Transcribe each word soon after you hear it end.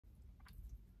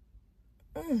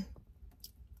Mm.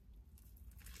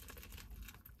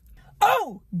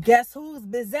 Oh, guess who's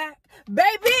back?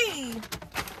 Baby,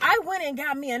 I went and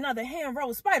got me another hand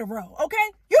rolled spider roll,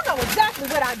 okay? You know exactly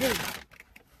what I did.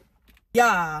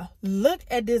 Y'all, look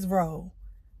at this roll.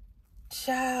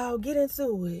 Child, get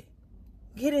into it.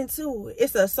 Get into it.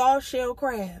 It's a soft shell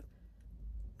crab.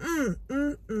 I'm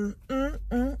gonna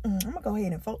go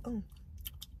ahead and fold.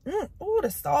 Ooh,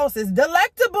 the sauce is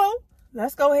delectable.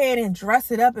 Let's go ahead and dress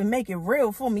it up and make it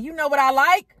real for me. You know what I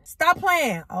like? Stop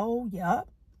playing. Oh, yup.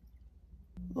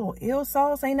 Little eel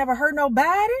sauce ain't never hurt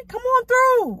nobody. Come on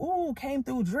through. Ooh, came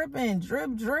through dripping.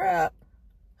 Drip, drip.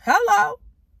 Hello.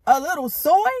 A little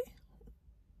soy.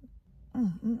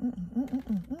 Let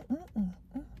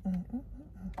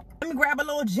me grab a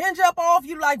little ginger up off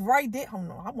you like right there. Oh,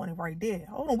 no, I want it right there.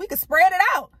 Hold on. We can spread it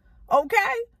out.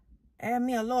 Okay. Add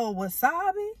me a little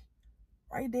wasabi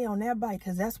right there on that bite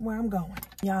because that's where I'm going.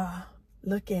 Y'all,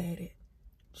 look at it.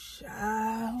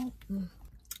 Child.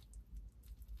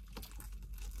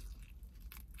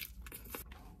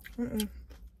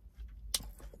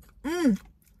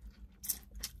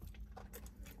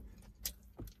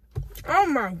 Oh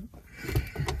my.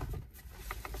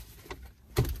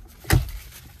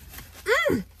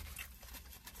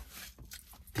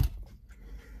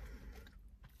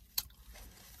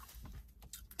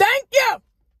 Thank you.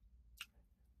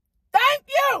 Thank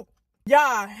you.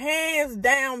 Y'all, hands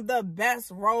down the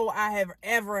best roll I have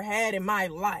ever had in my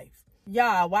life.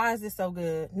 Y'all, why is this so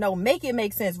good? No, make it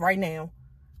make sense right now.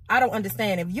 I don't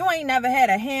understand. If you ain't never had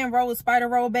a hand roll spider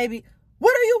roll, baby,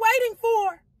 what are you waiting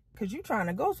for? Because you trying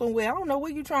to go somewhere. I don't know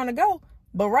where you trying to go,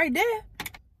 but right there.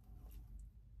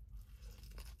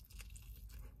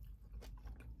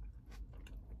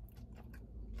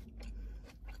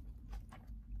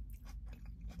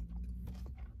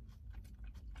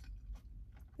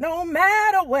 No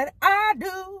matter what I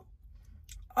do,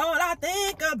 all I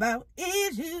think about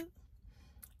is you.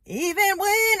 Even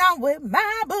when I'm with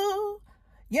my boo,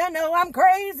 you know I'm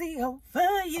crazy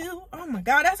over you. Oh my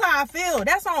God, that's how I feel.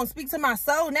 That song speaks to my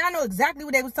soul. Now I know exactly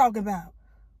what they was talking about.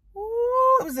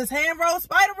 Ooh, it was this hand roll,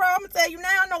 spider roll. I'm gonna tell you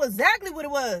now, I know exactly what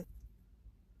it was.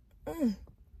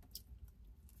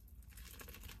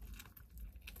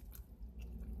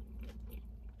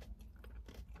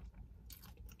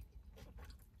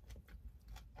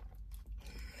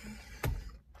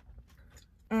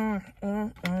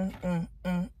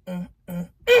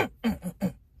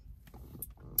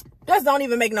 This don't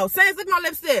even make no sense. Look at my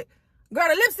lipstick. Girl,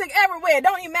 the lipstick everywhere.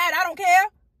 Don't even matter. I don't care.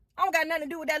 I don't got nothing to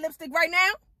do with that lipstick right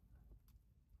now.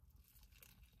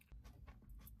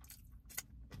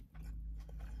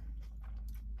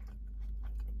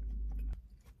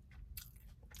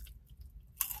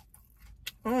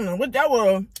 I don't know what that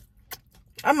was.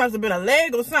 That must have been a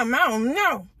leg or something. I don't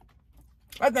know.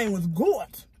 That thing was good.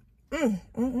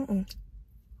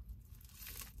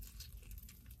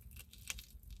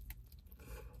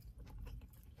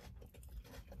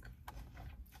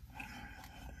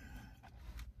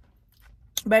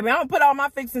 Baby, I'm going to put all my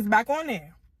fixings back on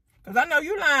there. Because I know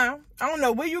you lying. I don't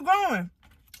know where you going.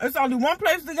 It's only one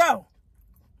place to go.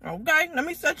 Okay? Let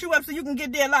me set you up so you can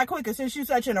get there a lot quicker since you're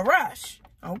such in a rush.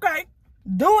 Okay?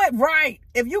 Do it right.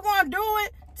 If you're going to do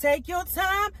it, take your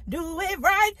time. Do it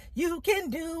right. You can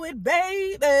do it,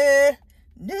 baby.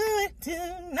 Do it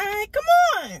tonight. Come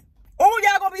on. Oh,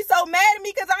 y'all going to be so mad at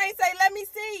me because I ain't say, let me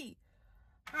see.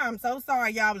 I'm so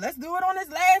sorry, y'all. Let's do it on this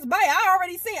last bite. I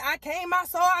already see it. I came, I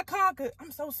saw, I conquered.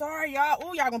 I'm so sorry, y'all.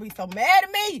 Oh, y'all gonna be so mad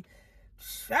at me.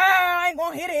 I ain't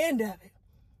gonna hit the end of it.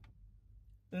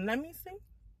 Let me see.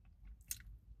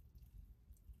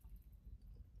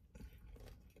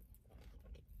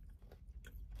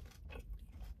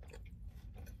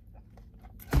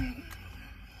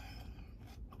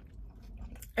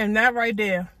 And that right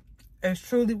there is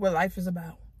truly what life is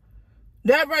about.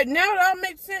 That right now, that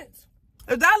makes sense.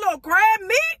 Is that little crab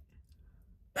meat?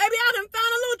 Baby, I done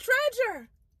found a little treasure.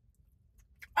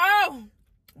 Oh,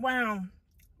 wow.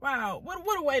 Wow,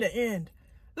 what a way to end.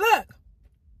 Look,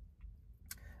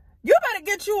 you better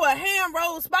get you a hand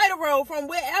roll, spider roll from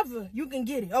wherever you can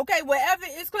get it, okay? Wherever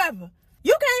it's clever.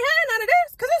 You can't have none of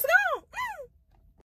this because it's gone.